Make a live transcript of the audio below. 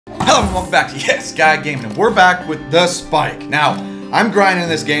Hello and welcome back to Yes Guy Gaming, and we're back with the Spike. Now, I'm grinding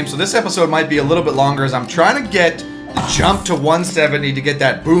this game, so this episode might be a little bit longer as I'm trying to get the jump to 170 to get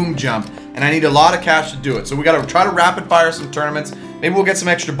that boom jump, and I need a lot of cash to do it. So we gotta try to rapid fire some tournaments. Maybe we'll get some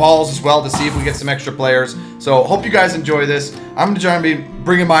extra balls as well to see if we get some extra players. So hope you guys enjoy this. I'm gonna try and be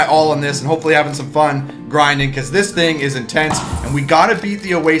bringing my all on this and hopefully having some fun grinding because this thing is intense and we gotta beat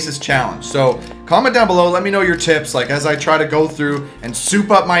the Oasis challenge. So comment down below, let me know your tips, like as I try to go through and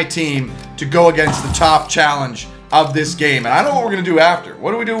soup up my team to go against the top challenge of this game. And I know what we're gonna do after.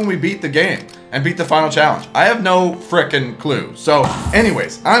 What do we do when we beat the game and beat the final challenge? I have no frickin' clue. So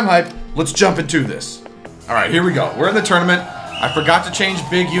anyways, I'm hyped. Let's jump into this. All right, here we go. We're in the tournament. I forgot to change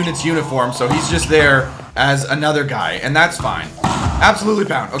Big Unit's uniform, so he's just there as another guy, and that's fine. Absolutely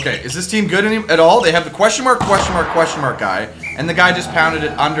pound. Okay, is this team good at all? They have the question mark guy, and the guy just pounded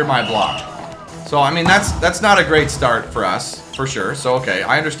it under my block. So, I mean, that's not a great start for us, for sure. So, okay,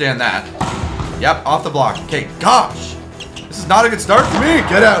 I understand that. Yep, off the block. Okay, gosh. This is not a good start for me.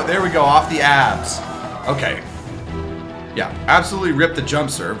 Get out. There we go, off the abs. Okay. Yeah, absolutely ripped the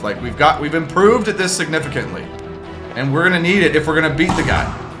jump serve. Like, we've improved at this significantly. And we're gonna need it if we're gonna beat the guy.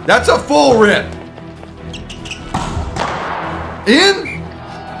 That's a full rip. In?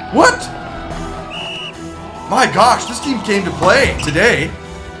 What? My gosh, this team came to play today.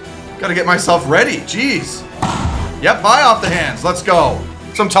 Gotta get myself ready, jeez. Yep, bye off the hands, let's go.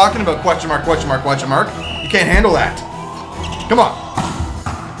 So I'm talking about question mark. You can't handle that. Come on.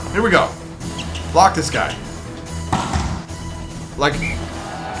 Here we go. Block this guy. Like,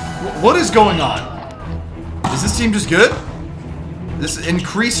 what is going on? Is this team just good? This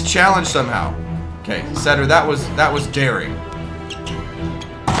increased challenge somehow. Okay, Setter, that was daring.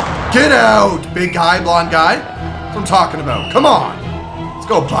 Get out, big guy, blonde guy. That's what I'm talking about. Come on. Let's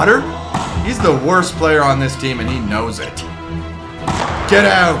go, Butter. He's the worst player on this team and he knows it. Get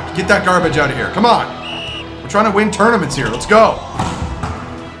out. Get that garbage out of here. Come on. We're trying to win tournaments here. Let's go.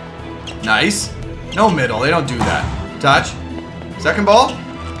 Nice. No middle. They don't do that. Touch. Second ball.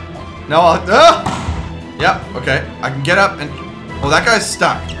 No, Yep, okay. I can get up and... Oh, that guy's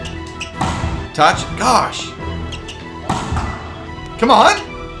stuck. Touch. Gosh. Come on.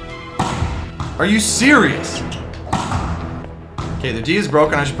 Are you serious? Okay, the D is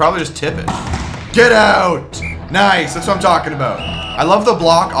broken. I should probably just tip it. Get out. Nice. That's what I'm talking about. I love the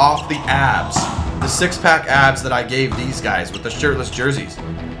block off the abs. The six-pack abs that I gave these guys with the shirtless jerseys.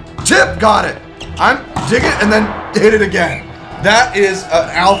 Tip. Got it. I'm dig it and then hit it again. That is an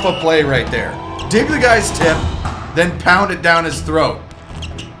alpha play right there. Dig the guy's tip, then pound it down his throat.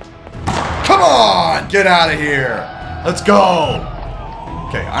 Come on, get out of here. Let's go.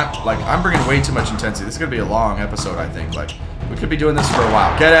 Okay, I'm bringing way too much intensity. This is gonna be a long episode, I think. Like, we could be doing this for a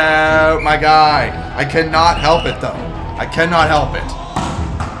while. Get out, my guy. I cannot help it though. I cannot help it.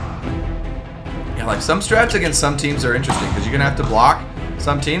 Yeah, like some strats against some teams are interesting because you're gonna have to block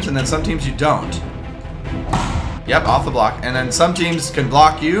some teams and then some teams you don't. Yep, off the block. And then some teams can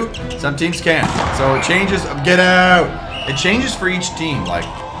block you, some teams can't. So it changes. Get out. It changes for each team. Like,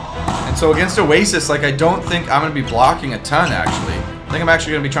 and so against Oasis, like I don't think I'm going to be blocking a ton, actually. I think I'm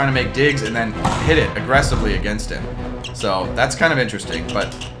actually going to be trying to make digs and then hit it aggressively against him. So that's kind of interesting.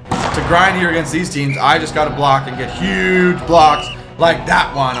 But to grind here against these teams, I just got to block and get huge blocks like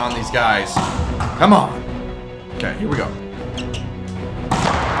that one on these guys. Come on. Okay, here we go.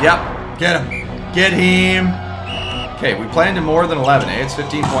 Yep, get him. Get him. Okay, we planned to more than 11, eh? It's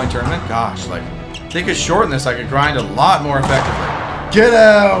 15-point tournament. Gosh, like, I think it's short in this. I could grind a lot more effectively. Get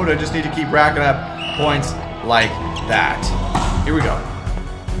out! I just need to keep racking up points like that. Here we go.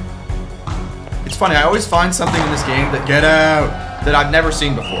 It's funny, I always find something in this game that get out that I've never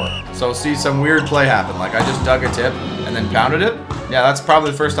seen before. So see some weird play happen. Like I just dug a tip and then pounded it. Yeah, that's probably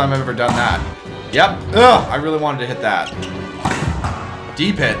the first time I've ever done that. Yep. Ugh, I really wanted to hit that.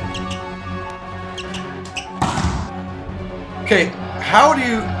 Deep hit. Okay, how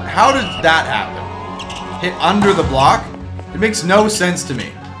does that happen? Hit under the block? It makes no sense to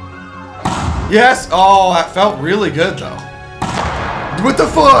me. Yes, oh, that felt really good though. With the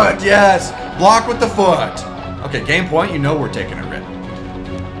foot, yes. Block with the foot. Okay, game point, you know we're taking a rip.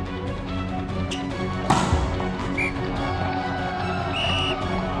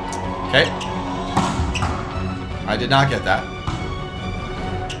 Okay. I did not get that.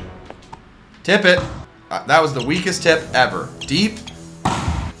 Tip it. That was the weakest tip ever. Deep.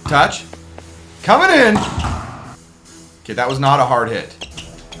 Touch. Coming in. Okay, that was not a hard hit.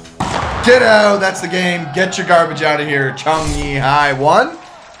 Get out. That's the game. Get your garbage out of here. Chung Yi Hai. 1.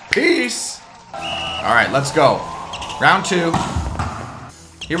 Peace. All right, let's go. Round 2.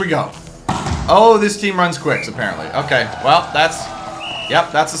 Here we go. Oh, this team runs quicks, apparently. Okay, well, that's...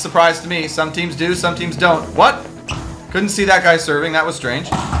 Yep, that's a surprise to me. Some teams do, some teams don't. What? Couldn't see that guy serving. That was strange.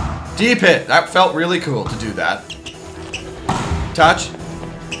 Deep hit. That felt really cool to do that. Touch.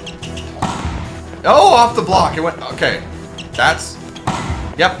 Oh, off the block. It went... Okay. That's...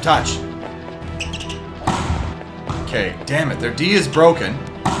 Yep, touch. Okay, damn it. Their D is broken.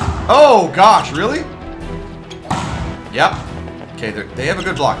 Oh, gosh. Really? Yep. Okay, they have a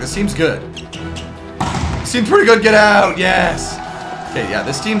good block. This team's good. Seems pretty good. Get out. Yes. Okay, yeah,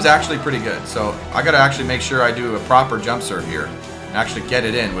 this team's actually pretty good. So I gotta actually make sure I do a proper jump serve here. And actually get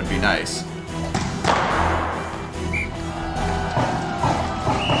it in would be nice.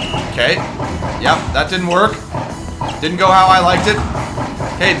 Okay. Yep, that didn't work. Didn't go how I liked it.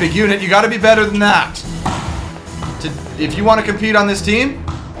 Hey, big unit, you gotta be better than that. If you want to compete on this team.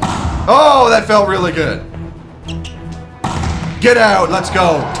 Oh, that felt really good. Get out. Let's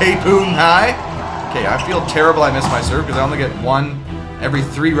go. Tapoon high. Okay, I feel terrible I missed my serve because I only get one every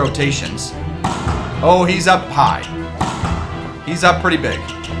 3 rotations. Oh, he's up high. He's up pretty big.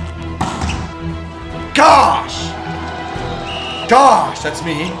 Gosh! Gosh, that's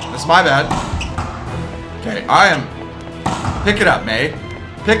me. That's my bad. Okay, I am... Pick it up, May.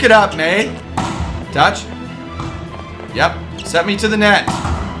 Pick it up, May. Touch. Yep. Set me to the net.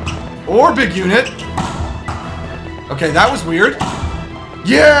 Or big unit. Okay, that was weird.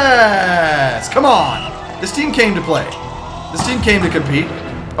 Yes! Come on! This team came to play. This team came to compete.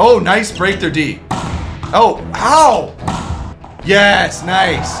 Oh, nice break their D. Oh, how? Yes,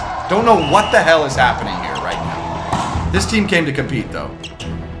 nice. Don't know what the hell is happening here right now. This team came to compete, though.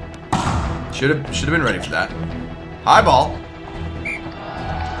 Should have been ready for that. High ball.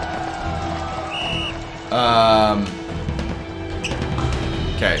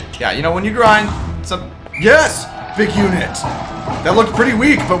 Okay. Yeah, you know, when you grind some... Yes! Big unit. That looked pretty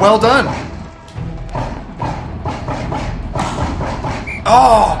weak, but well done.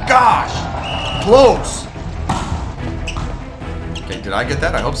 Oh, gosh. Close. Okay, did I get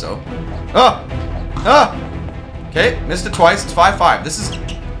that? I hope so. Okay, missed it twice. It's 5-5. This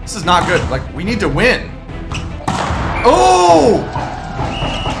is not good. Like, we need to win. Oh!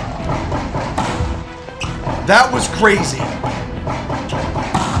 That was crazy.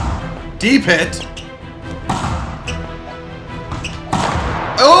 Deep hit.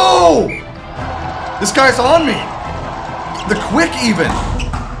 Oh! This guy's on me. The quick even.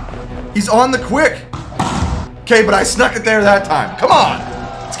 He's on the quick. Okay, but I snuck it there that time. Come on.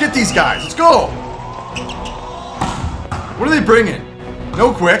 Let's get these guys. Let's go. What are they bringing?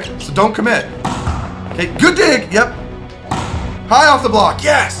 No quick, so don't commit. Okay, good dig. Yep. High off the block.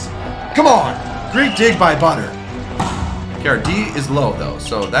 Yes. Come on. Great dig by Butter. Okay, our D is low, though,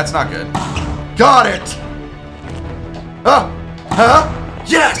 so that's not good. Got it.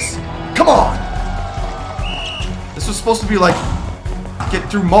 Yes. Come on. This was supposed to be like get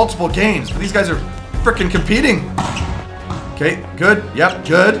through multiple games, but these guys are freaking competing. Okay, good. Yep,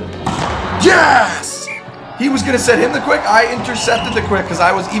 good. Yes! He was going to set him the quick. I intercepted the quick because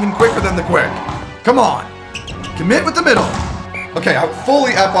I was even quicker than the quick. Come on. Commit with the middle. Okay, I'm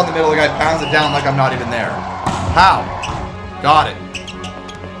fully up on the middle. The guy pounds it down like I'm not even there. How? Got it.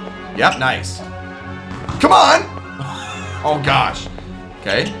 Yep, nice. Come on! Oh, gosh.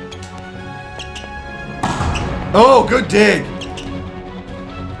 Okay. Oh, good dig.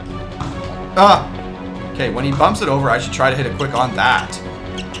 Okay, when he bumps it over, I should try to hit a quick on that.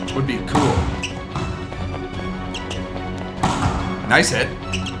 Would be cool. Nice hit.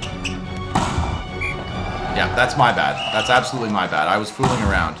 Yeah, that's my bad. That's absolutely my bad. I was fooling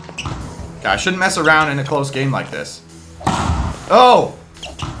around. Okay, I shouldn't mess around in a close game like this. Oh!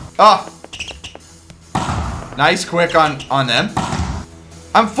 Nice quick on them.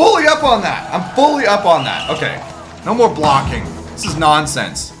 I'm fully up on that. I'm fully up on that. Okay. No more blocking. This is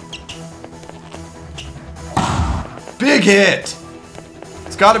nonsense. Big hit.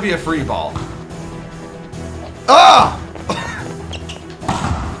 It's got to be a free ball. Ah!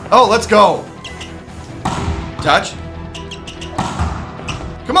 Oh, let's go. Touch.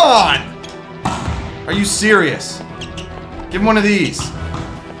 Come on. Are you serious? Give him one of these.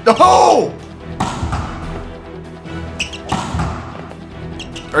 Oh!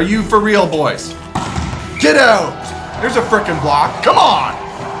 Are you for real, boys? Get out! There's a frickin' block. Come on!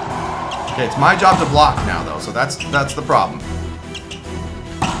 Okay, it's my job to block now, though, so that's the problem.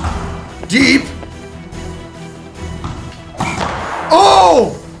 Deep!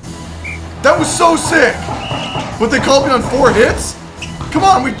 Oh! That was so sick! But they called me on 4 hits? Come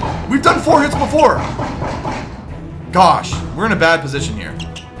on, we've done 4 hits before. Gosh, we're in a bad position here.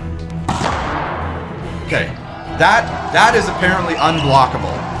 Okay, that is apparently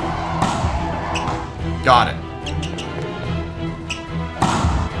unblockable. Got it.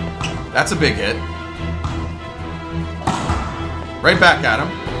 That's a big hit. Right back at him.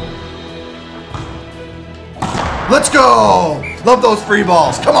 Let's go! Love those free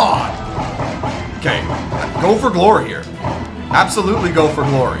balls. Come on! Okay, go for glory here. Absolutely go for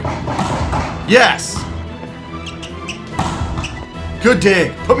glory. Yes! Good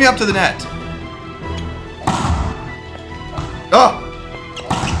dig. Put me up to the net. Oh!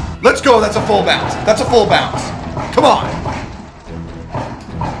 Let's go. That's a full bounce. That's a full bounce. Come on.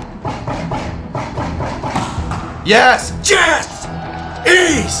 Yes! Yes!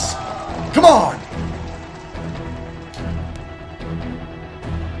 Ace! Come on!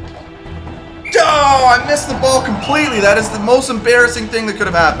 Oh, I missed the ball completely. That is the most embarrassing thing that could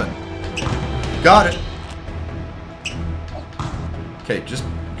have happened. Got it. Okay, just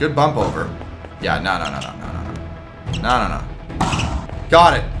good bump over. Yeah, no. No.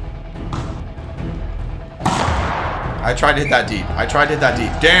 Got it. I tried to hit that deep.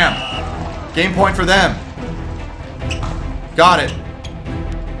 Damn. Game point for them. Got it.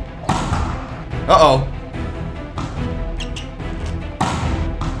 Uh-oh.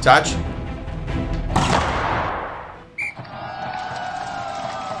 Touch.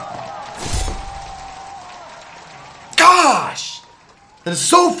 Gosh! That is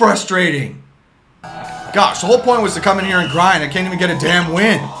so frustrating. Gosh, the whole point was to come in here and grind. I can't even get a damn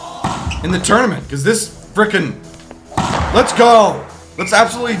win in the tournament because this frickin'... Let's go! Let's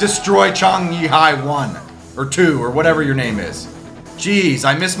absolutely destroy Chang Yi Hai 1 or 2 or whatever your name is. Jeez,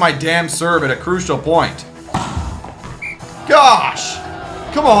 I missed my damn serve at a crucial point. Gosh!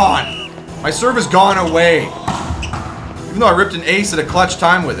 Come on! My serve has gone away. Even though I ripped an ace at a clutch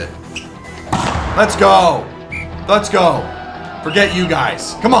time with it. Let's go! Let's go! Forget you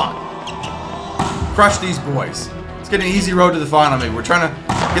guys. Come on! Crush these boys. Let's get an easy road to the final, maybe. We're trying to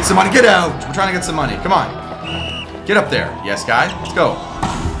get some money. Get out! We're trying to get some money. Come on. Get up there. Yes, guy. Let's go.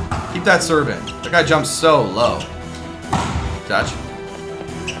 Keep that serve in. That guy jumps so low. Touch.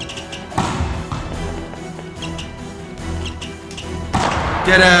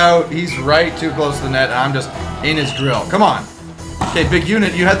 Get out. He's right too close to the net, and I'm just in his grill. Come on. Okay, big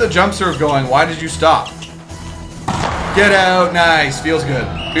unit. You had the jump serve going. Why did you stop? Get out. Nice. Feels good.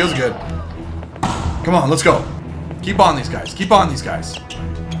 Feels good. Come on. Let's go. Keep on these guys. Keep on these guys.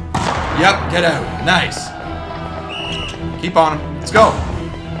 Yep. Get out. Nice. Keep on him. Let's go.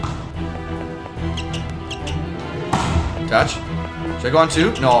 Touch. Should I go on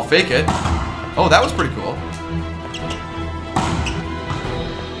 2? No, I'll fake it. Oh, that was pretty cool.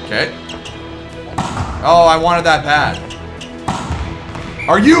 Okay. Oh, I wanted that bad.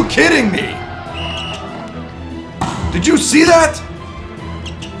 Are you kidding me? Did you see that?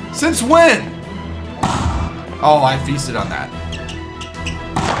 Since when? Oh, I feasted on that.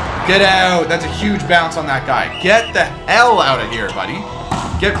 Get out. That's a huge bounce on that guy. Get the hell out of here, buddy.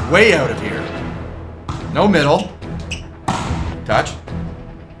 Get way out of here. No middle. Touch.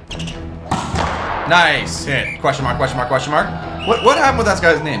 Nice hit. Question mark, question mark, question mark. What happened with that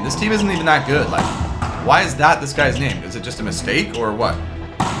guy's name? This team isn't even that good. Like, why is that this guy's name? Is it just a mistake or what?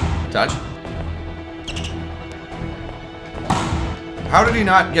 Touch. How did he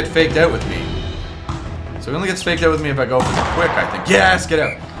not get faked out with me? So he only gets faked out with me if I go for the quick, I think. Yes, get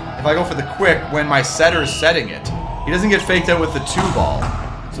out. If I go for the quick when my setter is setting it, he doesn't get faked out with the 2-ball.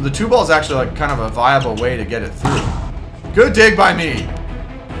 So the 2-ball is actually like kind of a viable way to get it through. Good dig by me.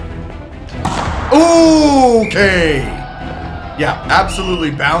 Okay. Yeah, absolutely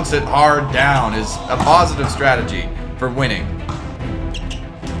bounce it hard down is a positive strategy for winning.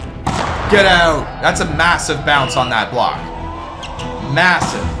 Get out. That's a massive bounce on that block.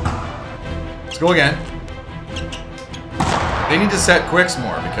 Massive. Let's go again. They need to set quicks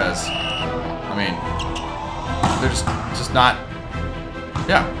more because, I mean, they're just not,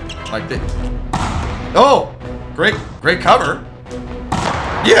 yeah, like they, oh, great cover.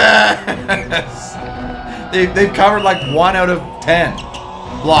 Yes! They've covered like 1 out of 10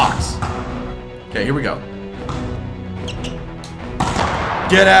 blocks. Okay, here we go.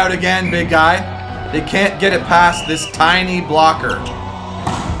 Get out again, big guy. They can't get it past this tiny blocker.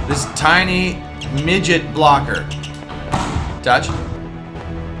 This tiny midget blocker. Touch.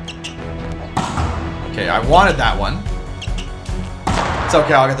 Okay, I wanted that one. It's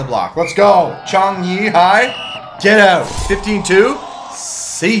okay, I'll get the block. Let's go. Chang Yi Hai. Get out. 15-2.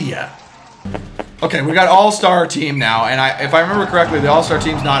 See ya. Okay, we got all-star team now, and if I remember correctly, the all-star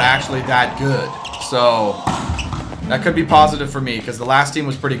team's not actually that good. So that could be positive for me because the last team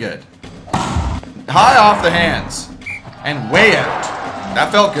was pretty good. High off the hands and way out.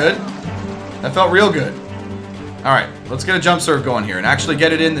 That felt good. That felt real good. All right, let's get a jump serve going here and actually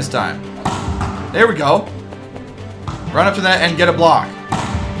get it in this time. There we go. Run up to that and get a block.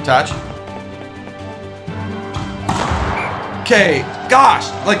 Touch. Okay, gosh,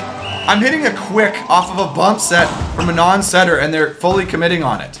 like, I'm hitting a quick off of a bump set from a non-setter, and they're fully committing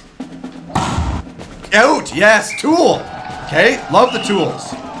on it. Out, yes, tool. Okay, love the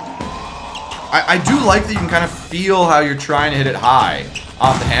tools. I do like that you can kind of feel how you're trying to hit it high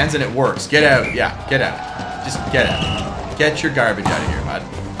off the hands, and it works. Get out, yeah, get out. Just get out. Get your garbage out of here, bud.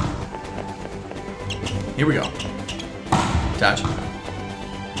 Here we go. Touch.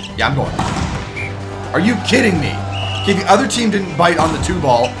 Yeah, I'm going. Are you kidding me? Okay, the other team didn't bite on the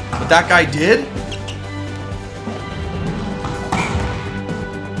 2-ball, but that guy did?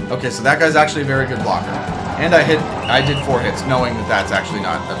 Okay, so that guy's actually a very good blocker. And I did 4 hits, knowing that that's actually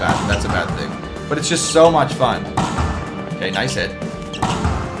not a bad thing. But it's just so much fun. Okay, nice hit.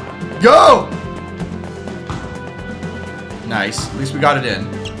 Go! Nice, at least we got it in.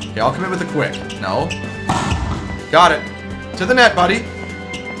 Okay, I'll commit with a quick. No. Got it. To the net, buddy.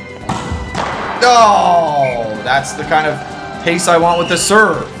 Oh, that's the kind of pace I want with the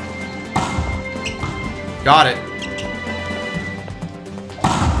serve. Got it.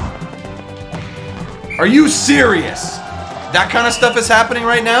 Are you serious? That kind of stuff is happening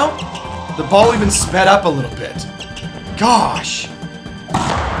right now? The ball even sped up a little bit. Gosh.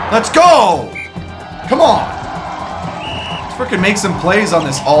 Let's go. Come on. Let's freaking make some plays on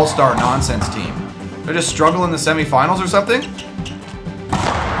this all-star nonsense team. They're just struggling in the semifinals or something?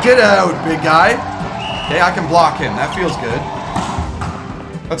 Get out, big guy. Okay, I can block him. That feels good.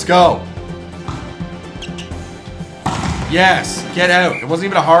 Let's go. Yes, get out. It wasn't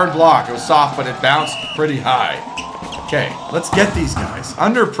even a hard block. It was soft, but it bounced pretty high. Okay, let's get these guys.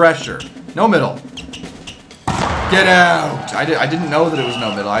 Under pressure. No middle. Get out. I didn't know that it was no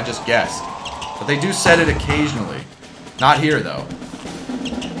middle. I just guessed. But they do set it occasionally. Not here, though.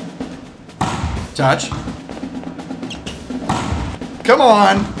 Touch. Come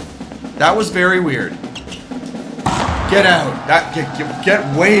on. That was very weird. Get out.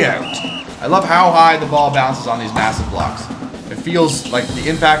 Get way out. I love how high the ball bounces on these massive blocks. It feels like the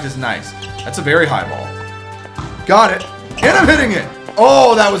impact is nice. That's a very high ball. Got it. And I'm hitting it.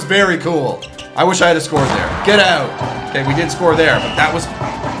 Oh, that was very cool. I wish I had scored there. Get out. Okay, we did score there, but that was...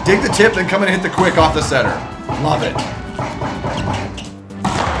 Dig the tip, then come in and hit the quick off the setter. Love it.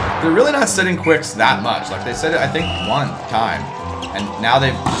 They're really not setting quicks that much. Like, they said it, I think, 1 time. And now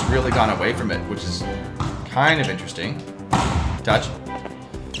they've just really gone away from it, which is kind of interesting. Touch.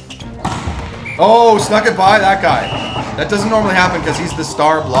 Oh, snuck it by that guy. That doesn't normally happen because he's the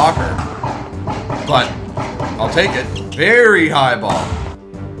star blocker. But I'll take it. Very high ball.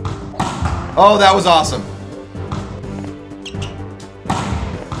 Oh, that was awesome.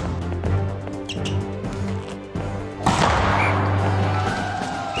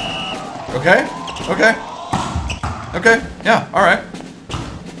 Okay. Okay. Okay. Yeah, alright.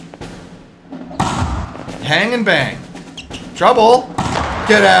 Hang and bang. Trouble.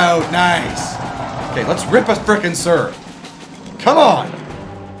 Get out. Nice. Okay, let's rip a frickin' serve. Come on.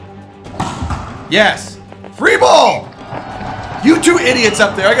 Yes. Free ball. You two idiots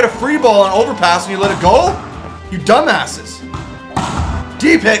up there. I got a free ball on overpass and you let it go? You dumbasses.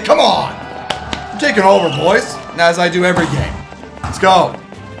 Deep hit. Come on. I'm taking over, boys. As I do every game. Let's go.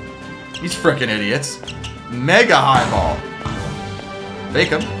 These frickin' idiots. Mega high ball. Fake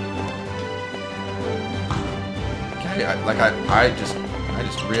him. Okay, I just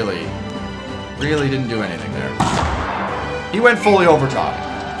really didn't do anything there. He went fully over top.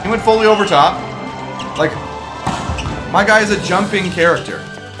 He went fully over top. Like, my guy is a jumping character.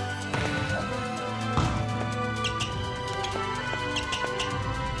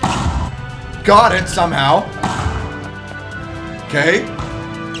 Got it somehow. Okay.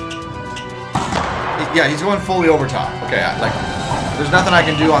 Yeah, he's going fully over top. Okay, like, there's nothing I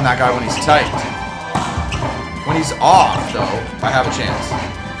can do on that guy when he's tight. When he's off, though, I have a chance.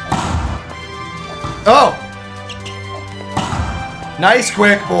 Oh! Nice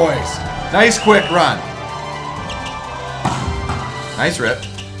quick, boys. Nice quick run. Nice rip.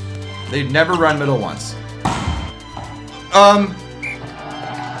 They'd never run middle once.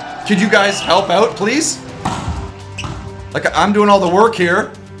 Could you guys help out, please? Like, I'm doing all the work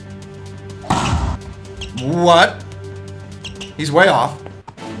here. What? He's way off.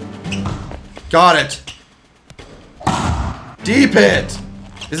 Got it. Deep hit.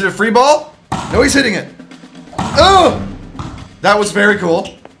 Is it a free ball? No, he's hitting it. Oh! That was very cool.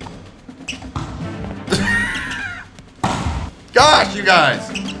 Gosh, you guys.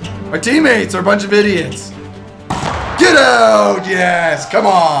 My teammates are a bunch of idiots. Get out! Yes, come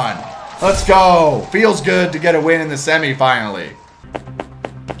on. Let's go. Feels good to get a win in the semi finally.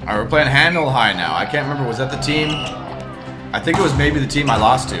 Alright, we're playing handle high now. I can't remember. Was that the team I think it was maybe the team I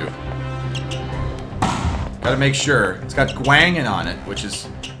lost to. Gotta make sure. It's got Gwangin on it, which is,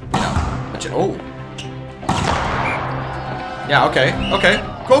 you know, oh. Yeah, okay, okay.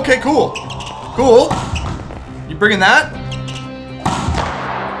 Okay, cool. Cool. You bringing that?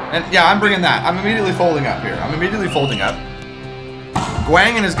 And yeah, I'm bringing that. I'm immediately folding up here. I'm immediately folding up.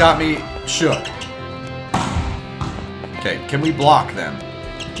 Gwangin has got me shook. Okay, can we block them?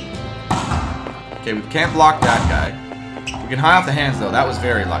 Okay, we can't block that guy. We can high off the hands, though. That was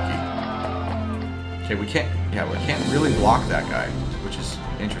very lucky. Okay, we can't... Yeah, we can't really block that guy, which is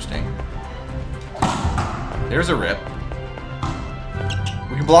interesting. There's a rip.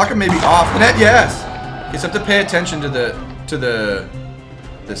 We can block him maybe off the net. Yes! You just have to pay attention to the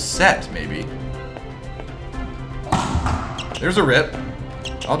set, maybe. There's a rip.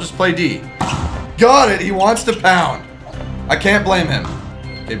 I'll just play D. Got it! He wants to pound. I can't blame him.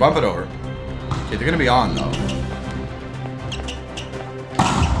 Okay, bump it over. Okay, they're gonna be on, though.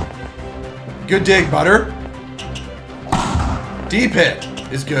 Good dig, Butter. D-pit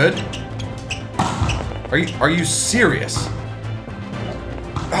is good. Are you serious?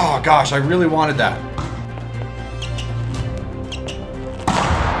 Oh, gosh, I really wanted that.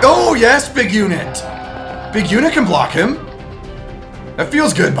 Oh, yes, big unit. Big unit can block him. That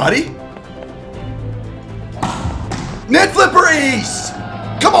feels good, buddy. Net flipper ace!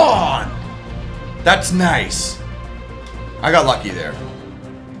 Come on! That's nice. I got lucky there.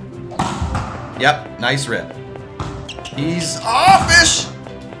 Yep, nice rip. He's offish!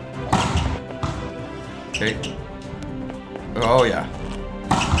 Okay. Oh, yeah.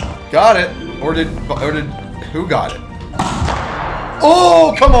 Got it. Or did who got it?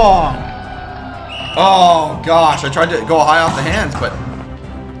 Oh, come on! Oh, gosh. I tried to go high off the hands, but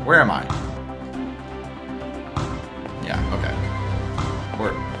where am I? Yeah, okay.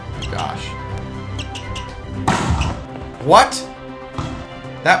 Where? Gosh. What?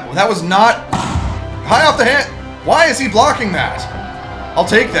 That was not high off the hand. Why is he blocking that? I'll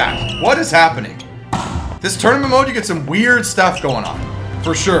take that. What is happening? This tournament mode, you get some weird stuff going on.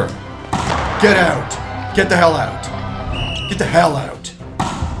 For sure. Get out. Get the hell out. Get the hell out.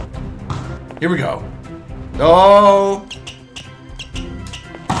 Here we go. Oh.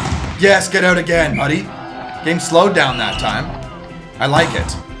 Yes, get out again, buddy. Game slowed down that time. I like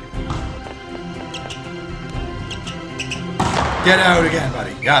it. Get out again,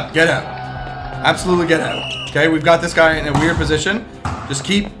 buddy. Yeah, get out. Absolutely get out. Okay, we've got this guy in a weird position. Just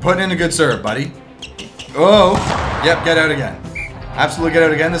keep putting in a good serve, buddy. Oh. Yep, get out again. Absolutely get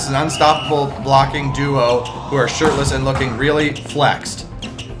out again. This is an unstoppable blocking duo who are shirtless and looking really flexed.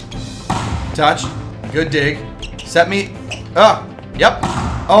 Touch. Good dig. Set me. Ah. Yep.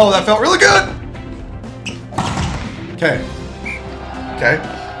 Oh, that felt really good. Okay. Okay.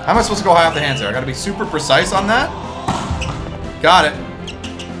 How am I supposed to go high off the hands there? I gotta be super precise on that. Got it.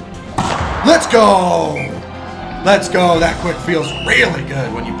 Let's go. Let's go. That quick feels really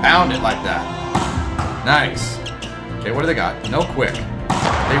good when you pound it like that. Nice. Okay, what do they got? No quick.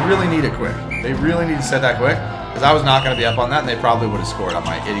 They really need a quick. They really need to set that quick. Because I was not going to be up on that, and they probably would have scored on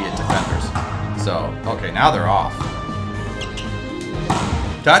my idiot defenders. So, okay, now they're off.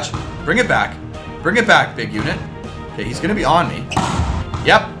 Touch. Bring it back. Bring it back, big unit. Okay, he's going to be on me.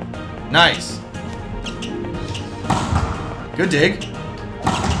 Yep. Nice. Good dig.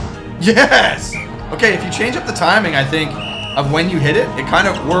 Yes! Okay, if you change up the timing, I think, of when you hit it, it kind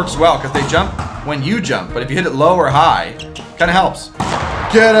of works well, because they jump when you jump. But if you hit it low or high, kind of helps.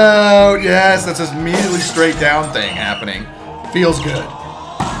 Get out! Yes, that's this immediately straight down thing happening. Feels good.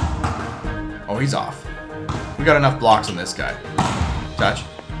 Oh, he's off. We got enough blocks on this guy. Touch.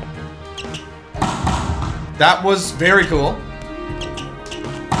 That was very cool.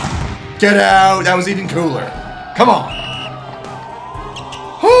 Get out! That was even cooler. Come on!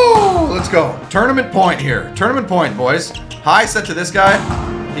 Whoo! Let's go. Tournament point here. Tournament point, boys. High set to this guy.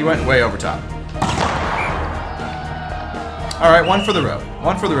 He went way over top. Alright, one for the road.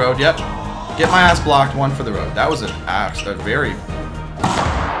 One for the road, yep. Get my ass blocked, one for the road. That was a very...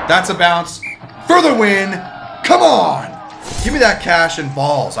 That's a bounce. For the win! Come on! Give me that cash and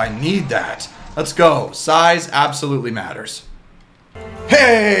balls. I need that. Let's go. Size absolutely matters.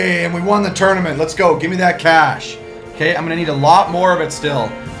 Hey! And we won the tournament. Let's go. Give me that cash. Okay, I'm going to need a lot more of it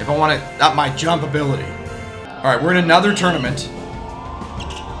still if I want to up my jump ability. Alright, we're in another tournament.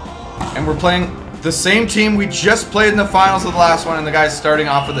 And we're playing the same team we just played in the finals of the last one, and the guy's starting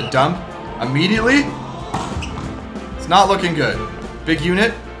off with a dump immediately. It's not looking good. Big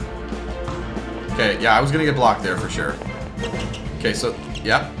unit. Okay, yeah, I was going to get blocked there for sure. Okay, so,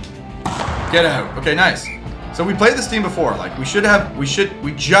 yep. Get out. Okay, nice. So we played this team before. Like, we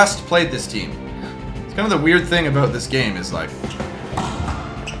just played this team. It's kind of the weird thing about this game is like...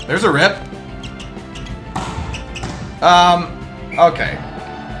 There's a rip. Okay.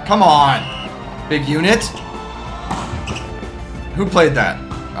 Come on. Big unit. Who played that?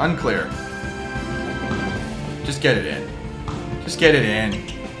 Unclear. Just get it in. Just get it in.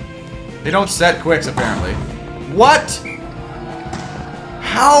 They don't set quicks, apparently. What?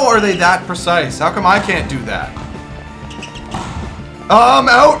 How are they that precise? How come I can't do that?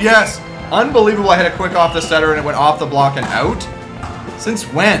 Out, yes. Unbelievable, I hit a quick off the setter and it went off the block and out. Since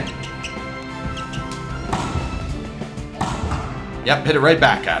when? Yep, hit it right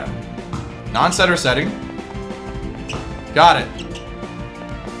back at him. Non-setter setting. Got it.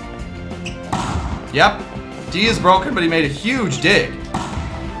 Yep. D is broken, but he made a huge dig.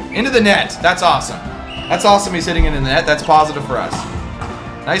 Into the net. That's awesome. That's awesome he's hitting it in the net. That's positive for us.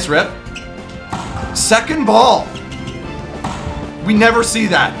 Nice rip. Second ball. We never see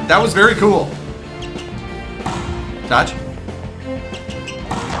that. That was very cool. Touch.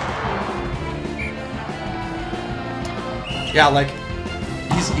 Yeah, like,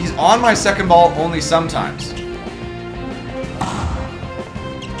 he's on my second ball only sometimes.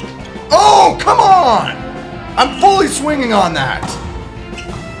 Oh, come on! I'm fully swinging on that.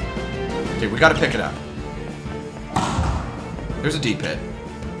 Okay, we gotta pick it up. There's a deep hit.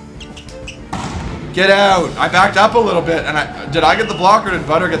 Get out! I backed up a little bit, and did I get the block or did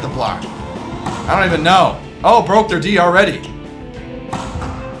Butter get the block? I don't even know. Oh, broke their D already.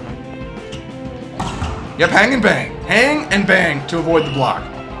 Yep, hang and bang. Hang and bang to avoid the block.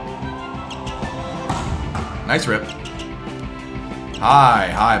 Nice rip.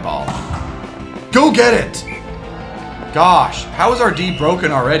 High ball. Go get it! Gosh, how is our D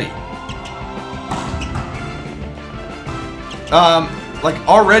broken already? Like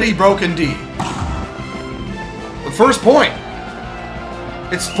already broken D. The first point.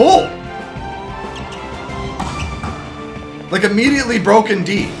 It's full. Like immediately broken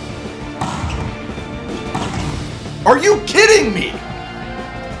D. Are you kidding me?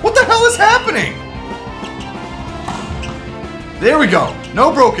 What the hell is happening? There we go.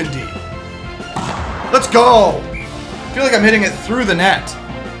 No broken D. Let's go. I feel like I'm hitting it through the net.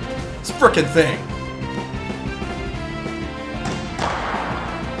 This frickin' thing.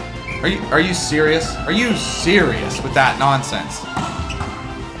 Are you serious? Are you serious with that nonsense?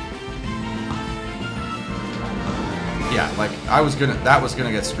 Yeah, like that was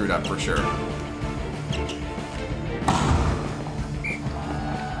gonna get screwed up for sure.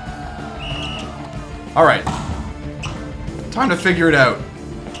 All right. Time to figure it out.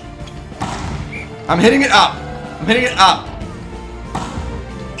 I'm hitting it up. I'm hitting it up.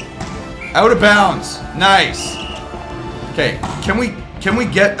 Out of bounds. Nice. Okay, can we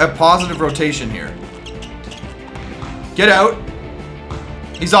get a positive rotation here? Get out.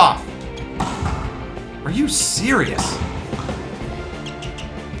 He's off. Are you serious?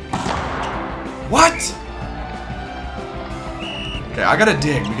 What? Okay, I gotta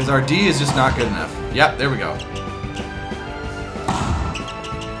dig because our D is just not good enough. Yep, there we go.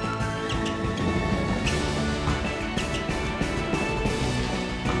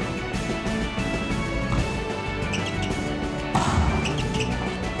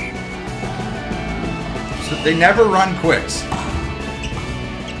 They never run quicks.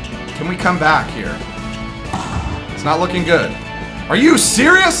 Can we come back here? It's not looking good. Are you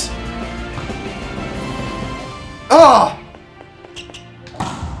serious? Oh!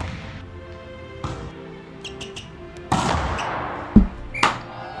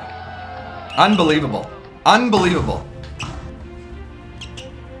 Unbelievable. Unbelievable.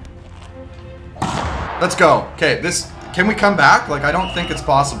 Let's go. Okay, can we come back? Like, I don't think it's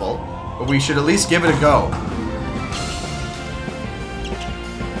possible, but we should at least give it a go.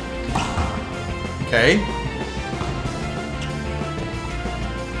 Okay.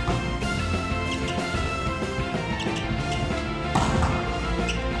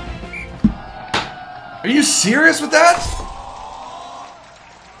 Are you serious with that?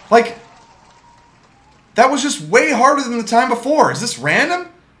 Like, that was just way harder than the time before. Is this random?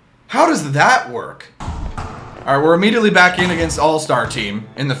 How does that work? Alright, we're immediately back in against All-Star Team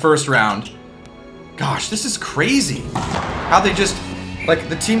in the first round. Gosh, this is crazy. How they just, like,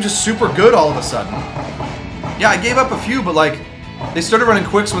 the team just super good all of a sudden. Yeah, I gave up a few, but, like, they started running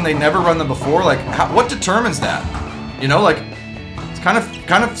quicks when they never run them before. Like, what determines that? You know, like, it's kind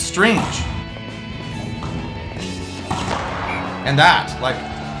of strange. And that, like,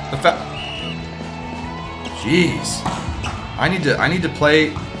 the fact... Jeez. I need to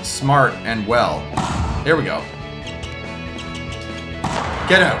play smart and well. There we go.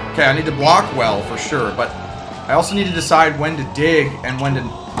 Get out. Okay, I need to block well for sure, but I also need to decide when to dig and when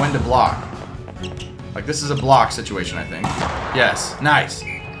to block. Like, this is a block situation, I think. Yes, nice.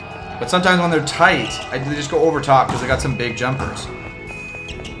 But sometimes when they're tight, they just go over top because they got some big jumpers.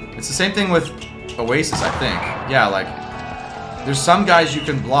 It's the same thing with Oasis, I think. Yeah, like, there's some guys you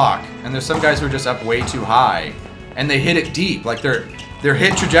can block, and there's some guys who are just up way too high, and they hit it deep. Like, their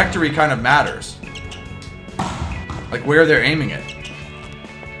hit trajectory kind of matters. Like, where they're aiming it.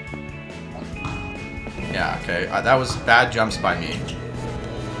 Yeah, okay. That was bad jumps by me.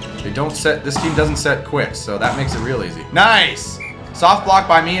 They don't set... This team doesn't set quick, so that makes it real easy. Nice! Soft block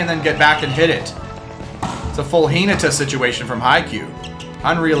by me and then get back and hit it. It's a full Hinata situation from Haikyuu.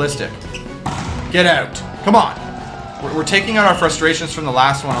 Unrealistic. Get out. Come on. We're taking out our frustrations from the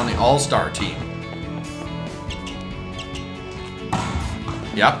last one on the All-Star team.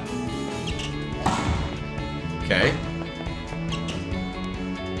 Yep. Okay.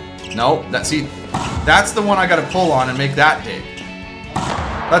 No, that's the one I gotta pull on and make that dig.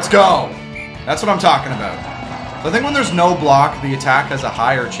 Let's go. That's what I'm talking about. So I think when there's no block, the attack has a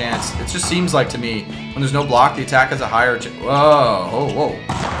higher chance. It just seems like to me, when there's no block, the attack has a higher chance. Whoa, oh, whoa.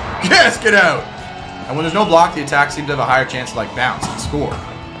 Yes, get out. And when there's no block, the attack seems to have a higher chance to like bounce and score.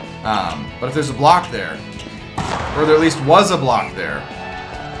 But if there's a block there, or there at least was a block there,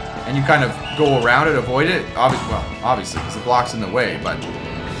 and you kind of go around it, avoid it, obviously, because the block's in the way, but...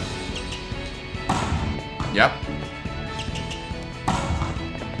 Yep.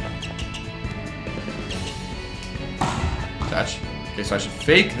 Touch. Okay, so I should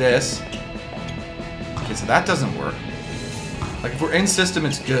fake this. Okay, so that doesn't work. Like, if we're in system,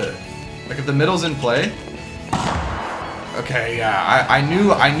 it's good. Like, if the middle's in play... Okay, yeah, I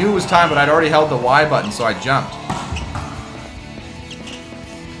knew it was time, but I'd already held the Y button, so I jumped.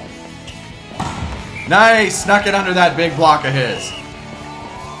 Nice! Snuck it under that big block of his.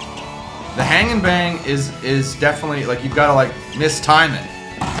 The hang and bang is definitely, like, you've got to, like, mistime it.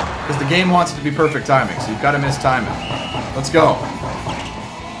 Because the game wants it to be perfect timing, so you've got to mistime it. Let's go.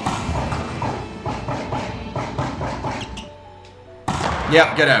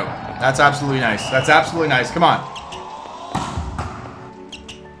 Yep, get out. That's absolutely nice. That's absolutely nice. Come on.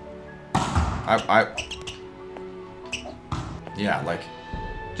 Yeah, like,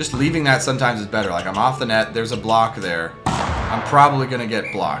 just leaving that sometimes is better. Like, I'm off the net. There's a block there. I'm probably going to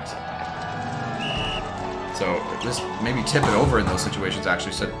get blocked. So, just maybe tip it over in those situations,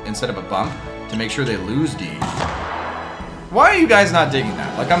 actually, so instead of a bump, to make sure they lose D. Why are you guys not digging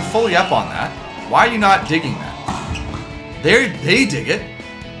that? Like, I'm fully up on that. Why are you not digging that? They dig it.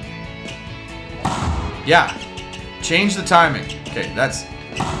 Yeah. Change the timing. Okay, it's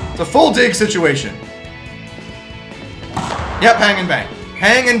a full dig situation. Yep, hang and bang.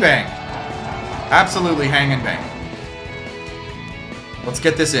 Hang and bang. Absolutely hang and bang. Let's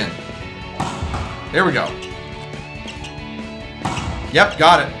get this in. There we go. Yep,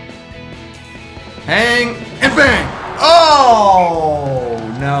 got it. Hang and bang. Oh,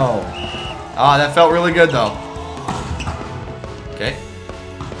 no. Ah, that felt really good, though. Okay.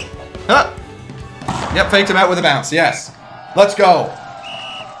 Huh. Yep, faked him out with a bounce. Yes. Let's go.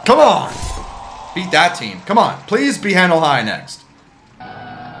 Come on. Beat that team. Come on. Please be Handle High next. All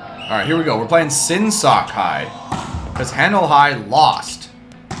right, here we go. We're playing Sin Sock High because Handle High lost.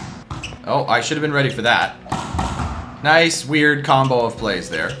 Oh, I should have been ready for that. Nice, weird combo of plays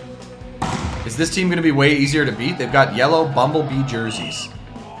there. Is this team going to be way easier to beat? They've got yellow Bumblebee jerseys.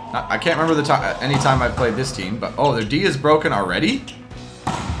 I can't remember any time I've played this team, but oh, their D is broken already?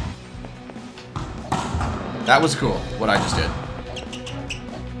 That was cool, what I just did.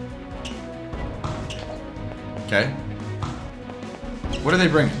 Okay. What are they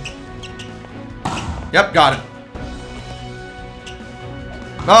bringing? Yep, got it.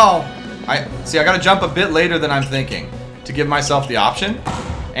 Oh, I gotta jump a bit later than I'm thinking to give myself the option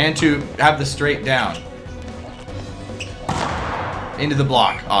and to have the straight down into the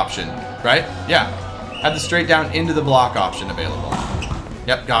block option, right? Yeah, have the straight down into the block option available.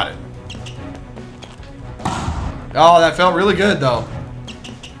 Yep, got it. Oh, that felt really good though.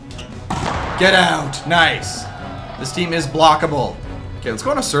 Get out, nice. This team is blockable. Okay, let's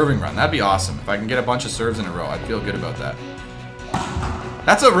go on a serving run. That'd be awesome. If I can get a bunch of serves in a row, I'd feel good about that.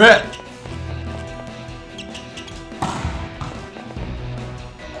 That's a rip.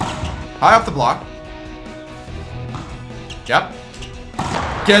 High off the block. Yep.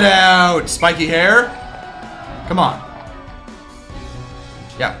 Get out. Spiky hair. Come on.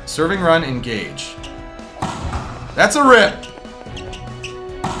 Yeah, serving run, engage. That's a rip.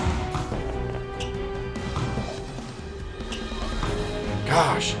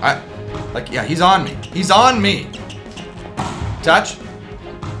 Gosh, yeah, he's on me. He's on me. Touch.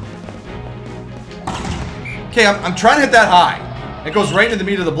 Okay, I'm trying to hit that high. It goes right into the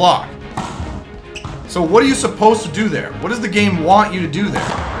meat of the block. So what are you supposed to do there? What does the game want you to do there?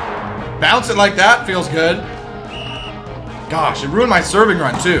 Bounce it like that feels good. Gosh, it ruined my serving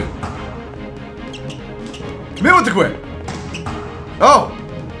run too. Come in with the quick. Oh.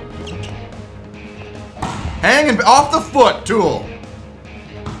 Hanging off the foot, Tool.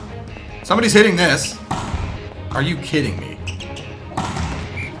 Somebody's hitting this. Are you kidding me?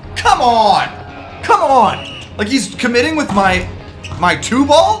 Come on! Come on! Like he's committing with my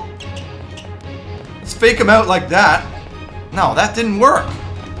 2-ball? Let's fake him out like that. No, that didn't work.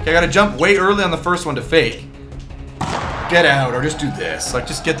 Okay, I gotta jump way early on the first one to fake. Get out, or just do this. Like,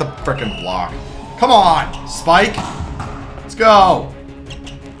 just get the frickin' block. Come on, Spike. Let's go.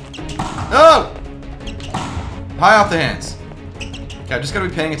 Oh! High off the hands. Okay, I just gotta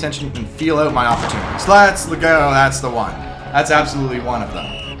be paying attention and feel out my opportunities. Let's go. That's the one. That's absolutely one of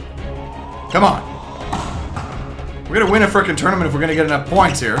them. Come on. We're gonna win a frickin' tournament if we're gonna get enough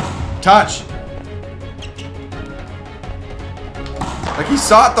points here. Touch. Like, he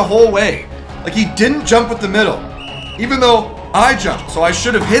saw it the whole way. Like, he didn't jump with the middle. Even though I jumped, so I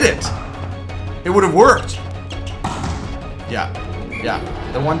should have hit it. It would have worked. Yeah.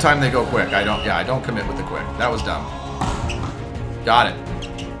 The one time they go quick, I don't commit with the quick. That was dumb. Got it.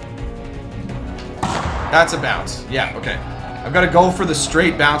 That's a bounce. Yeah, okay. I've got to go for the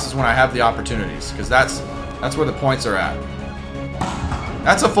straight bounces when I have the opportunities, because that's where the points are at.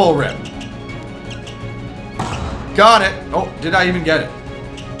 That's a full rip. Got it. Oh, did I even get it?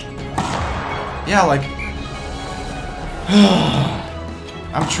 Yeah, like...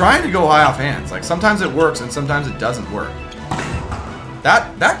 I'm trying to go high off hands. Like, sometimes it works and sometimes it doesn't work.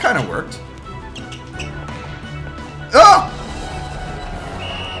 That kind of worked. Oh!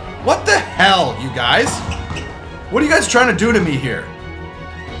 What the hell, you guys? What are you guys trying to do to me here?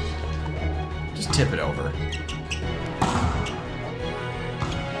 Just tip it over.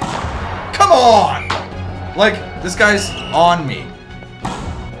 Come on! Like, this guy's on me.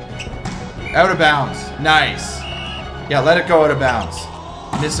 Out of bounds. Nice. Yeah, let it go out of bounds.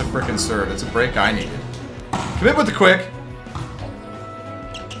 Miss a frickin' serve. That's a break I needed. Commit with the quick.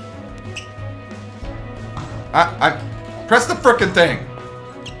 I press the frickin' thing.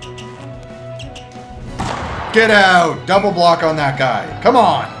 Get out. Double block on that guy. Come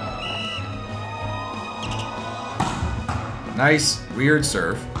on. Nice, weird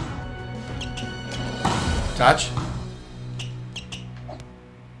serve. Touch.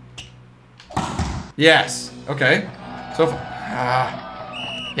 Yes. Okay. So,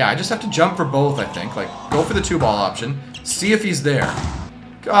 yeah, I just have to jump for both, I think. Like, go for the 2-ball option. See if he's there.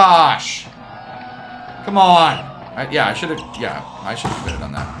 Gosh. Come on. I should have committed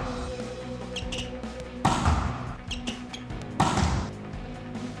on that.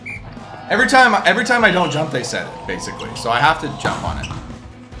 Every time I don't jump, they set it, basically. So I have to jump on it.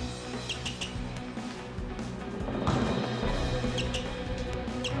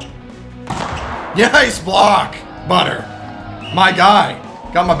 Nice block, Butter. My guy.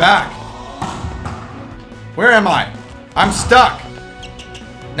 Got my back. Where am I? I'm stuck.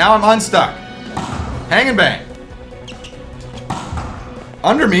 Now I'm unstuck. Hang and bang.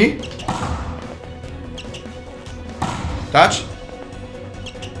 Under me. Touch.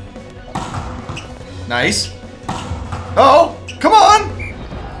 Nice. Oh, come on.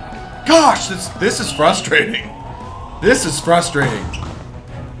 Gosh, this is frustrating. This is frustrating.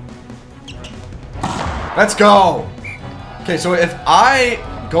 Let's go. Okay, so if I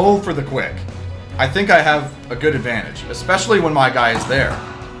go for the quick, I think I have a good advantage, especially when my guy is there.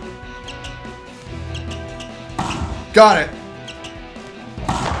 Got it.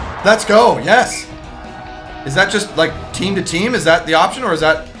 Let's go. Yes. Is that just like team to team? Is that the option, or is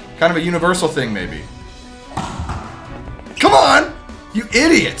that kind of a universal thing maybe? Come on, you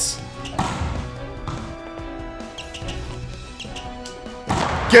idiots.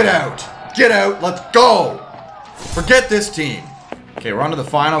 Get out. Get out. Let's go. Forget this team. Okay, we're on to the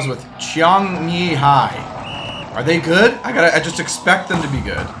finals with Cheongyi High. Are they good? I just expect them to be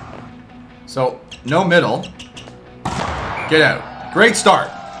good. So, no middle. Get out. Great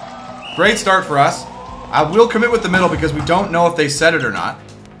start. Great start for us. I will commit with the middle because we don't know if they set it or not.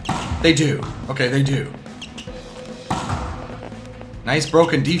 They do. Okay, they do. Nice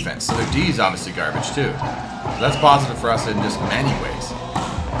broken defense. So their D is obviously garbage too. So that's positive for us in just many ways.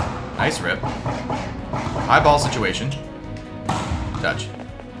 Nice rip. High ball situation. Touch.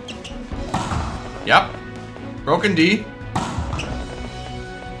 Yep. Broken D.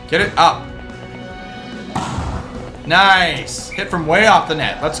 Get it up. Nice. Hit from way off the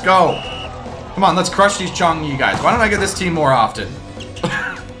net. Let's go. Come on, let's crush these Cheongyi guys. Why don't I get this team more often?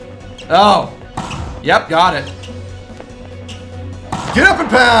 Oh. Yep, got it. Get up and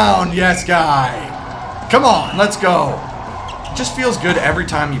pound. Yes, guy. Come on, let's go. It just feels good every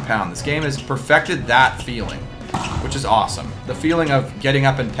time you pound. This game has perfected that feeling, which is awesome. The feeling of getting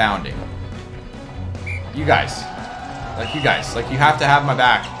up and pounding. You guys, like you have to have my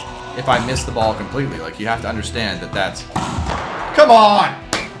back if I miss the ball completely. Like, you have to understand that that's... Come on!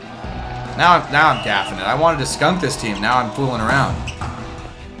 Now I'm gaffing it. I wanted to skunk this team. Now I'm fooling around.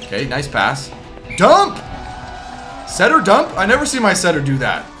 Okay, nice pass. Dump! Setter dump? I never see my setter do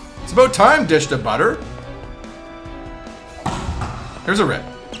that. It's about time, dish to butter. Here's a rip.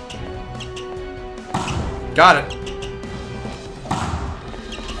 Got it.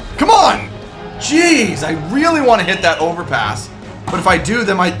 Come on! Jeez, I really want to hit that overpass. But if I do,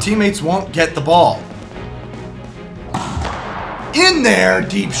 then my teammates won't get the ball. In there!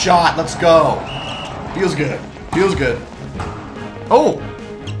 Deep shot. Let's go. Feels good. Feels good. Oh!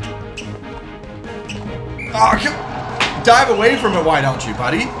 Oh, dive away from it, why don't you,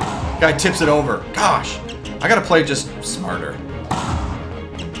 buddy? Guy tips it over. Gosh. I gotta play just smarter.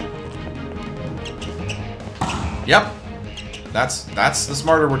 Yep. That's the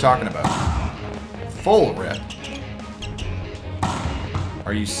smarter we're talking about. Full rip.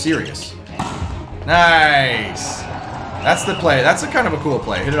 Are you serious? Nice. That's the play. That's a kind of a cool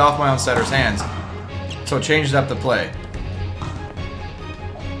play. Hit it off my own setter's hands. So it changed up the play.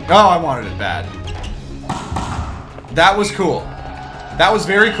 Oh, I wanted it bad. That was cool. That was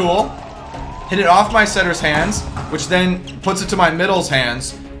very cool. Hit it off my setter's hands, which then puts it to my middle's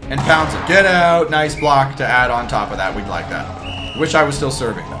hands and pounds it. Get out. Nice block to add on top of that. We'd like that. Wish I was still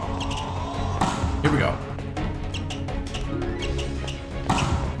serving, though. Here we go.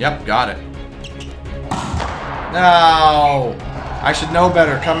 Yep, got it. No. I should know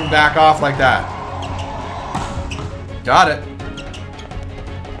better coming back off like that. Got it.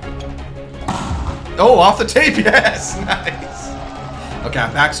 Oh, off the tape. Yes. Nice. Okay,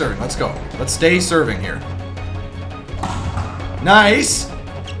 I'm back serving. Let's go. Let's stay serving here. Nice.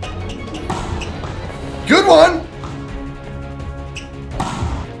 Good one.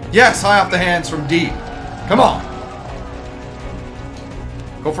 Yes, high off the hands from deep. Come on.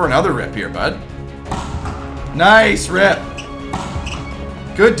 Go for another rip here, bud. Nice rip.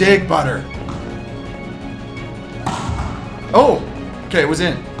 Good dig, butter. Oh, okay, it was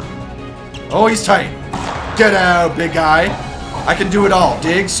in. Oh, he's tight. Get out, big guy. I can do it all.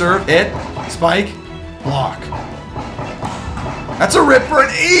 Dig, serve, hit, spike, block. That's a rip for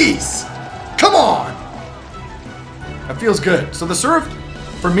an ace. Come on. That feels good. So the serve,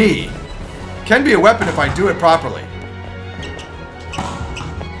 for me, can be a weapon if I do it properly.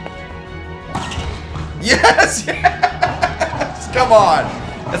 Yes, yes. Come on.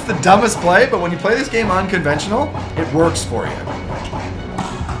 That's the dumbest play, but when you play this game unconventional, it works for you.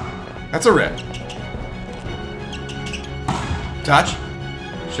 That's a rip. Touch.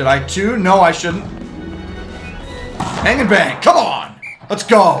 Should I two? No, I shouldn't. Hang and bang. Come on. Let's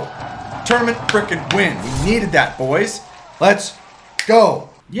go. Tournament frickin' win. We needed that, boys. Let's go.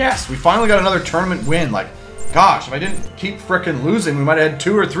 Yes, we finally got another tournament win. Like, gosh, if I didn't keep frickin' losing, we might have had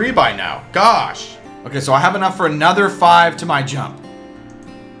 2 or 3 by now. Gosh. Okay, so I have enough for another 5 to my jump.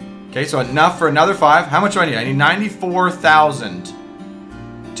 Okay, so enough for another 5. How much do I need? I need 94,000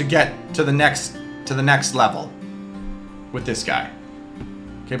 to get to the next level with this guy.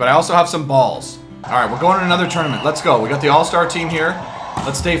 Okay, but I also have some balls. All right, we're going to another tournament. Let's go. We got the all-star team here.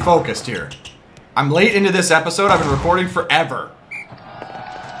 Let's stay focused here. I'm late into this episode. I've been recording forever.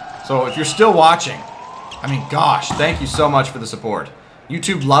 So if you're still watching, I mean, gosh, thank you so much for the support.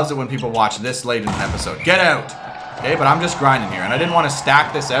 YouTube loves it when people watch this late in an episode. Get out. Okay, but I'm just grinding here. And I didn't want to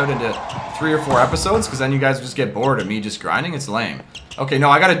stack this out into 3 or 4 episodes because then you guys would just get bored of me just grinding. It's lame. Okay, no,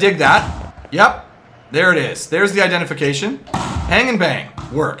 I got to dig that. Yep. There it is. There's the identification. Hang and bang.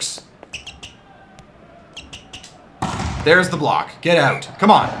 Works. There's the block. Get out.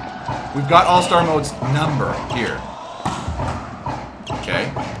 Come on. We've got All-Star Mode's number here.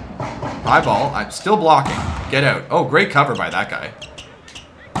 Okay. High ball. I'm still blocking. Get out. Oh, great cover by that guy.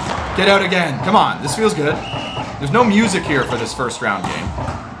 Get out again. Come on. This feels good. There's no music here for this first round game,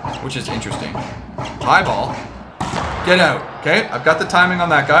 which is interesting. High ball. Get out. Okay, I've got the timing on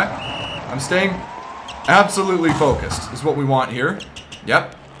that guy. I'm staying absolutely focused is what we want here.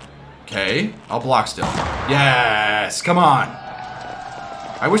 Yep. Okay, I'll block still. Yes, come on.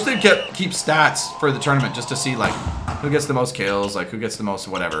 I wish they'd keep stats for the tournament just to see, like, who gets the most kills, like, who gets the most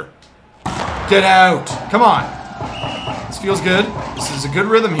whatever. Get out. Come on. This feels good. This is a good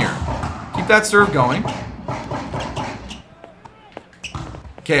rhythm here. Keep that serve going.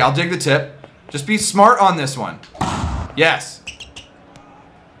 Okay, I'll dig the tip. Just be smart on this one. Yes.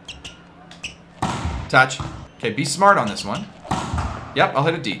 Touch. Okay, be smart on this one. Yep, I'll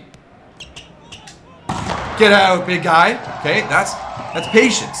hit it deep. Get out, big guy. Okay, that's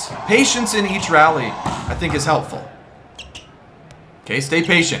patience. Patience in each rally, I think, is helpful. Okay, stay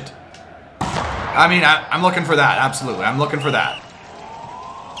patient. I mean, I'm looking for that. Absolutely, I'm looking for that.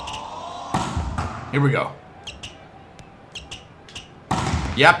 Here we go.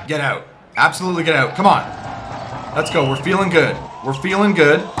 Yep, get out. Absolutely get out. Come on. Let's go. We're feeling good. We're feeling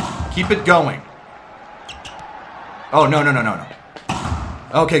good. Keep it going. Oh, no, no, no, no, no.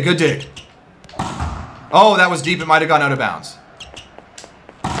 Okay, good dig. Oh, that was deep. It might have gone out of bounds.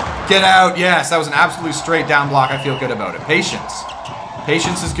 Get out. Yes, that was an absolutely straight down block. I feel good about it. Patience.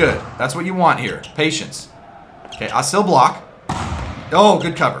 Patience is good. That's what you want here. Patience. Okay, I'll still block. Oh,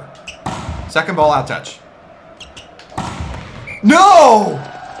 good cover. Second ball out touch. No!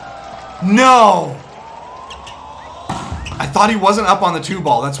 No! I thought he wasn't up on the 2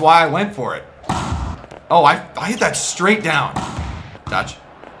 ball. That's why I went for it. Oh, I hit that straight down. Touch.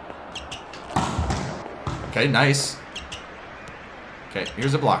 Okay, nice. Okay,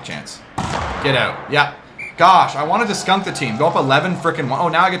 here's a block chance. Get out. Yeah. Gosh, I wanted to skunk the team. Go up 11 frickin' 1. Oh,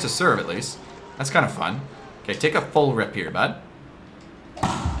 now I get to serve at least. That's kind of fun. Okay, take a full rip here, bud.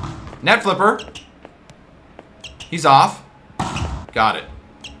 Net flipper. He's off. Got it.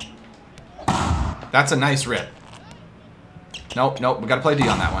 That's a nice rip. Nope, nope. We gotta play D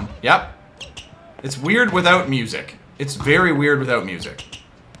on that one. Yep. It's weird without music. It's very weird without music.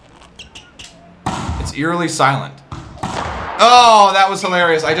 It's eerily silent. Oh, that was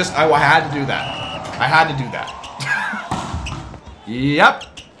hilarious. I had to do that. I had to do that. Yep.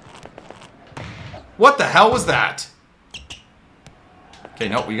 What the hell was that? Okay,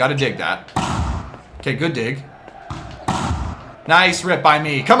 nope, we gotta dig that. Okay, good dig. Nice rip by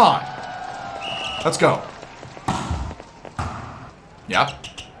me. Come on. Let's go. Yep.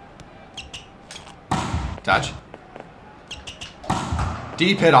 Touch.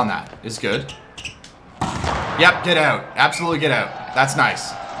 Deep hit on that is good. Yep, get out. Absolutely get out. That's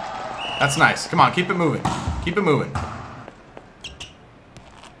nice. That's nice. Come on, keep it moving. Keep it moving.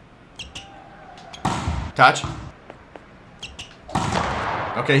 Touch.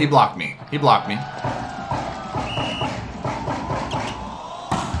 Okay, he blocked me. He blocked me.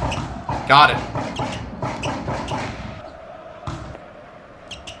 Got it.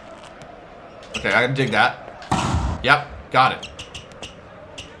 Okay, I gotta dig that. Yep, got it.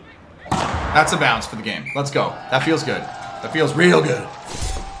 That's a bounce for the game. Let's go. That feels good. That feels real good.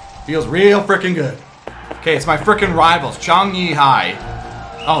 Feels real freaking good. Okay, it's my freaking rivals, Changyi High.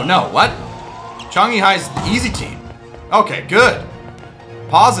 Oh no, what? Changyi High's the easy team. Okay, good.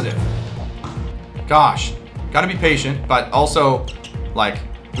 Positive. Gosh, gotta be patient, but also, like,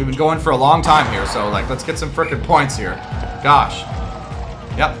 we've been going for a long time here, so, like, let's get some freaking points here. Gosh.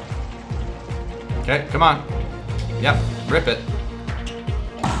 Yep. Okay, come on. Yep, rip it.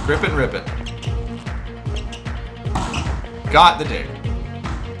 Grip it and rip it. Got the dig.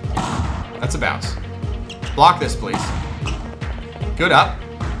 That's a bounce. Block this, please. Good up.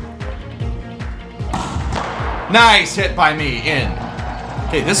 Nice hit by me. In.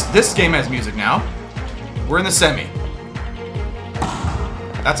 Okay, this game has music now. We're in the semi.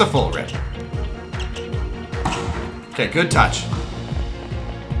 That's a full rip. Okay, good touch.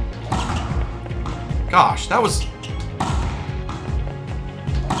 Gosh, that was...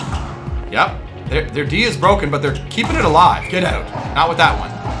 Yep. Their D is broken, but they're keeping it alive. Get out. Not with that one.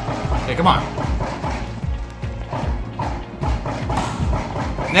 Okay, come on.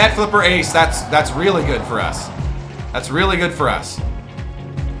 Net flipper ace. That's really good for us. That's really good for us.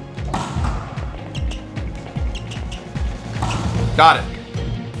 Got it.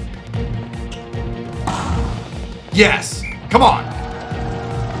 Yes. Come on.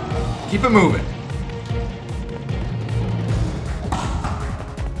 Keep it moving.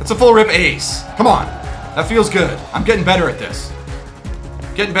 That's a full rip ace. Come on. That feels good. I'm getting better at this.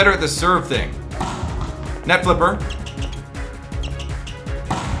 Getting better at this serve thing. Net flipper.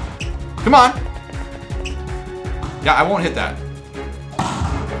 Come on. Yeah, I won't hit that.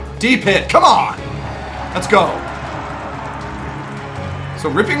 Deep hit. Come on. Let's go. So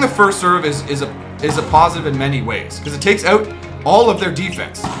ripping the first serve is a positive in many ways because it takes out all of their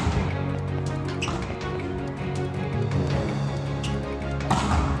defense.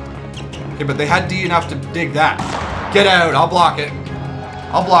 Okay, but they had D enough to dig that. Get out. I'll block it.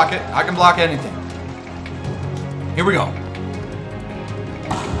 I'll block it. I can block anything. Here we go.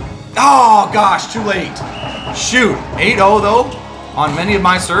 Oh, gosh. Too late. Shoot. 8-0, though, on many of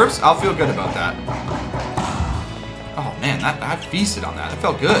my serves. I'll feel good about that. Oh, man. I feasted on that. That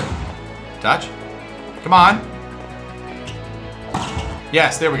felt good. Touch. Come on.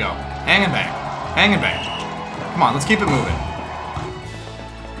 Yes, there we go. Hang and bang. Hang and bang. Come on. Let's keep it moving.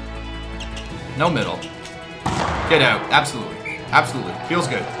 No middle. Get out. Absolutely. Absolutely. Feels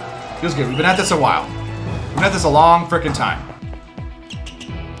good. Feels good. We've been at this a while. We've been at this a long frickin' time.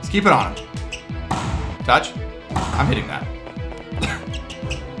 Let's keep it on him. Touch. I'm hitting that.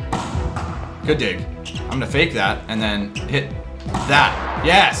 Good dig. I'm gonna fake that and then hit that.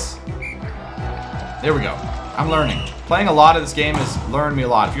 Yes! There we go. I'm learning. Playing a lot of this game has learned me a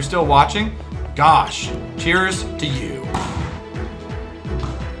lot. If you're still watching, gosh, cheers to you.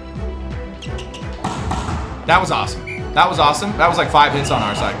 That was awesome. That was awesome. That was like 5 hits on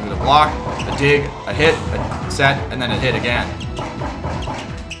our side. We did a block, a dig, a hit, a set, and then a hit again.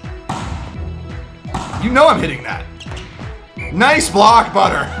 You know I'm hitting that. Nice block,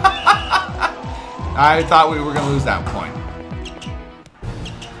 Butter. I thought we were going to lose that point.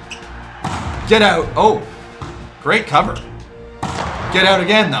 Get out. Oh, great cover. Get out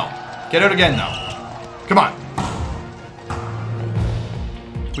again, though. Get out again, though. Come on.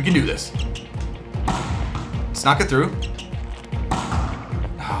 We can do this. Snuck it through.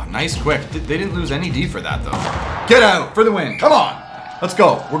 Oh, nice quick. They didn't lose any D for that, though. Get out for the win. Come on. Let's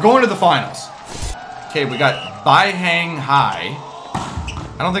go. We're going to the finals. Okay, we got Bai Hang High.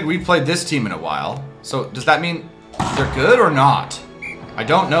 I don't think we've played this team in a while. So does that mean they're good or not? I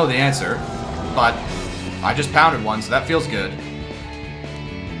don't know the answer, but I just pounded one, so that feels good.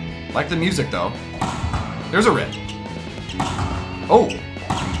 Like the music, though. There's a rip. Oh.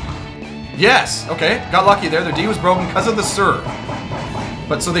 Yes. Okay. Got lucky there. Their D was broken because of the serve.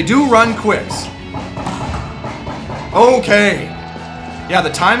 But so they do run quicks. Okay. Yeah, the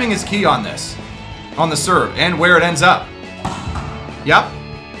timing is key on this. On the serve and where it ends up. Yep.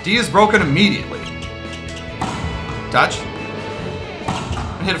 D is broken immediately. Touch.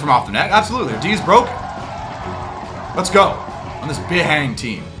 And hit it from off the net. Absolutely. D is broken. Let's go. On this Bihang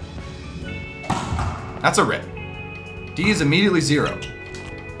team. That's a rip. D is immediately 0.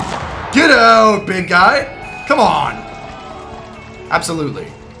 Get out, big guy. Come on. Absolutely.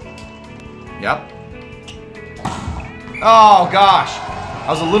 Yep. Oh, gosh. I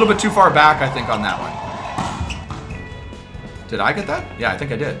was a little bit too far back, I think, on that one. Did I get that? Yeah, I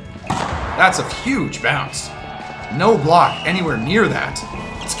think I did. That's a huge bounce. No block anywhere near that.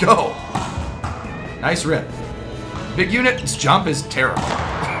 Let's go. Nice rip. Big unit, his jump is terrible.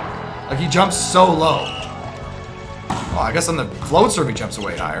 Like, he jumps so low. Well, I guess on the float serve, he jumps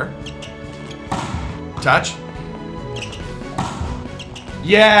way higher. Touch.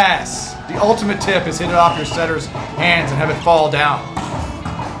 Yes! The ultimate tip is hit it off your setter's hands and have it fall down.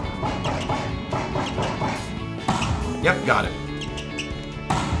 Yep, got it.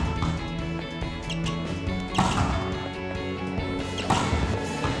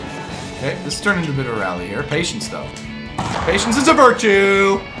 Okay, this is turning into a bit of a rally here. Patience, though. Patience is a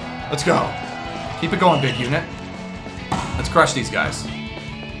virtue! Let's go. Keep it going, big unit. Let's crush these guys.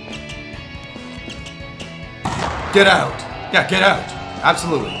 Get out. Yeah, get out.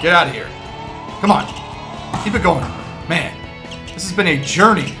 Absolutely. Get out of here. Come on. Keep it going. Man, this has been a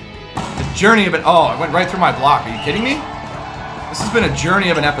journey. A journey of it. Oh, I went right through my block. Are you kidding me? This has been a journey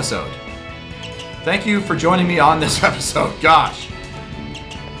of an episode. Thank you for joining me on this episode. Gosh.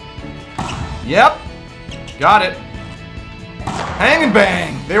 Yep. Got it. Hang and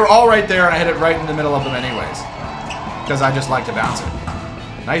bang. They were all right there, and I hit it right in the middle of them anyways. Because I just like to bounce it.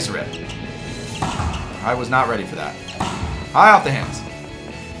 Nice rip. I was not ready for that. High off the hands.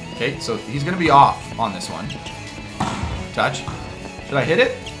 Okay, so he's going to be off on this one. Touch. Should I hit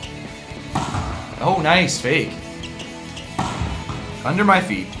it? Oh, nice. Fake. Under my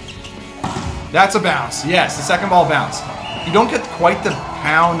feet. That's a bounce. Yes, the second ball bounce. You don't get quite the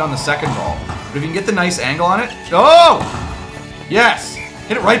pound on the second ball. But if you can get the nice angle on it. Oh! Yes!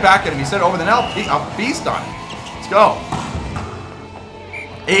 Hit it right back at him. He said over the net. I'll feast on it. Let's go.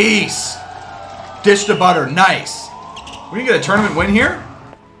 Ace! Dish to butter. Nice. We can get a tournament win here?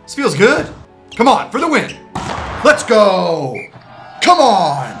 This feels good. Come on, for the win. Let's go. Come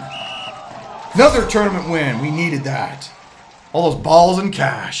on. Another tournament win. We needed that. All those balls and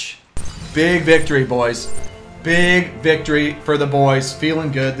cash. Big victory, boys. Big victory for the boys.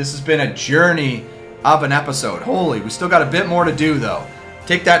 Feeling good. This has been a journey of an episode. Holy, we still got a bit more to do, though.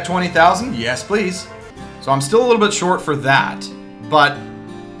 Take that 20,000? Yes, please. So I'm still a little bit short for that. But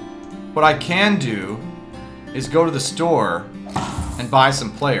what I can do is go to the store and buy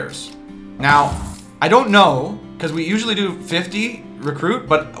some players. Now, I don't know, because we usually do 50 recruit,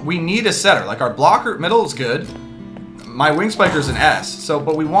 but we need a setter. Like, our blocker middle is good. My wing spiker's an S,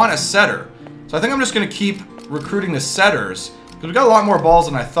 but we want a setter. So I think I'm just going to keep recruiting the setters, because we've got a lot more balls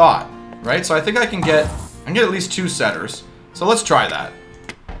than I thought, right? So I think I can get at least 2 setters. So let's try that.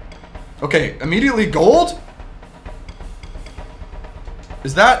 Okay, immediately gold?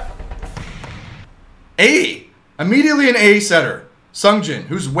 Is that... A Immediately an A setter. Sungjin,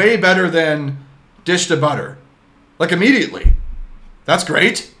 who's way better than Dish to Butter. Like, immediately. That's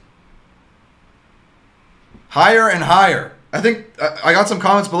great. Higher and higher. I think I got some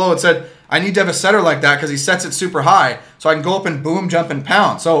comments below that said I need to have a setter like that because he sets it super high so I can go up and boom, jump, and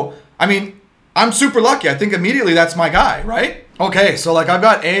pound. So, I mean, I'm super lucky. I think immediately that's my guy, right? Okay, so like I've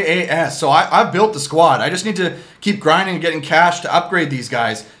got AAS. So I've built the squad. I just need to keep grinding and getting cash to upgrade these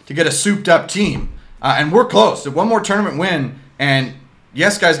guys to get a souped up team. And we're close. One more tournament win and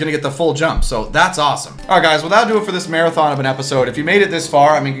Yes Guy's going to get the full jump, so that's awesome. All right, guys, well, that'll do it for this marathon of an episode. If you made it this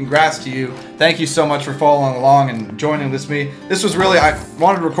far, I mean, congrats to you. Thank you so much for following along and joining with me. This was really, I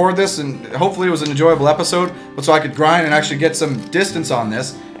wanted to record this, and hopefully it was an enjoyable episode, but so I could grind and actually get some distance on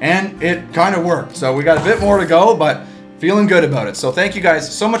this, and it kind of worked. So we got a bit more to go, but feeling good about it. So thank you guys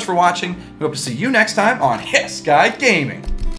so much for watching. We hope to see you next time on Yes Guy Gaming.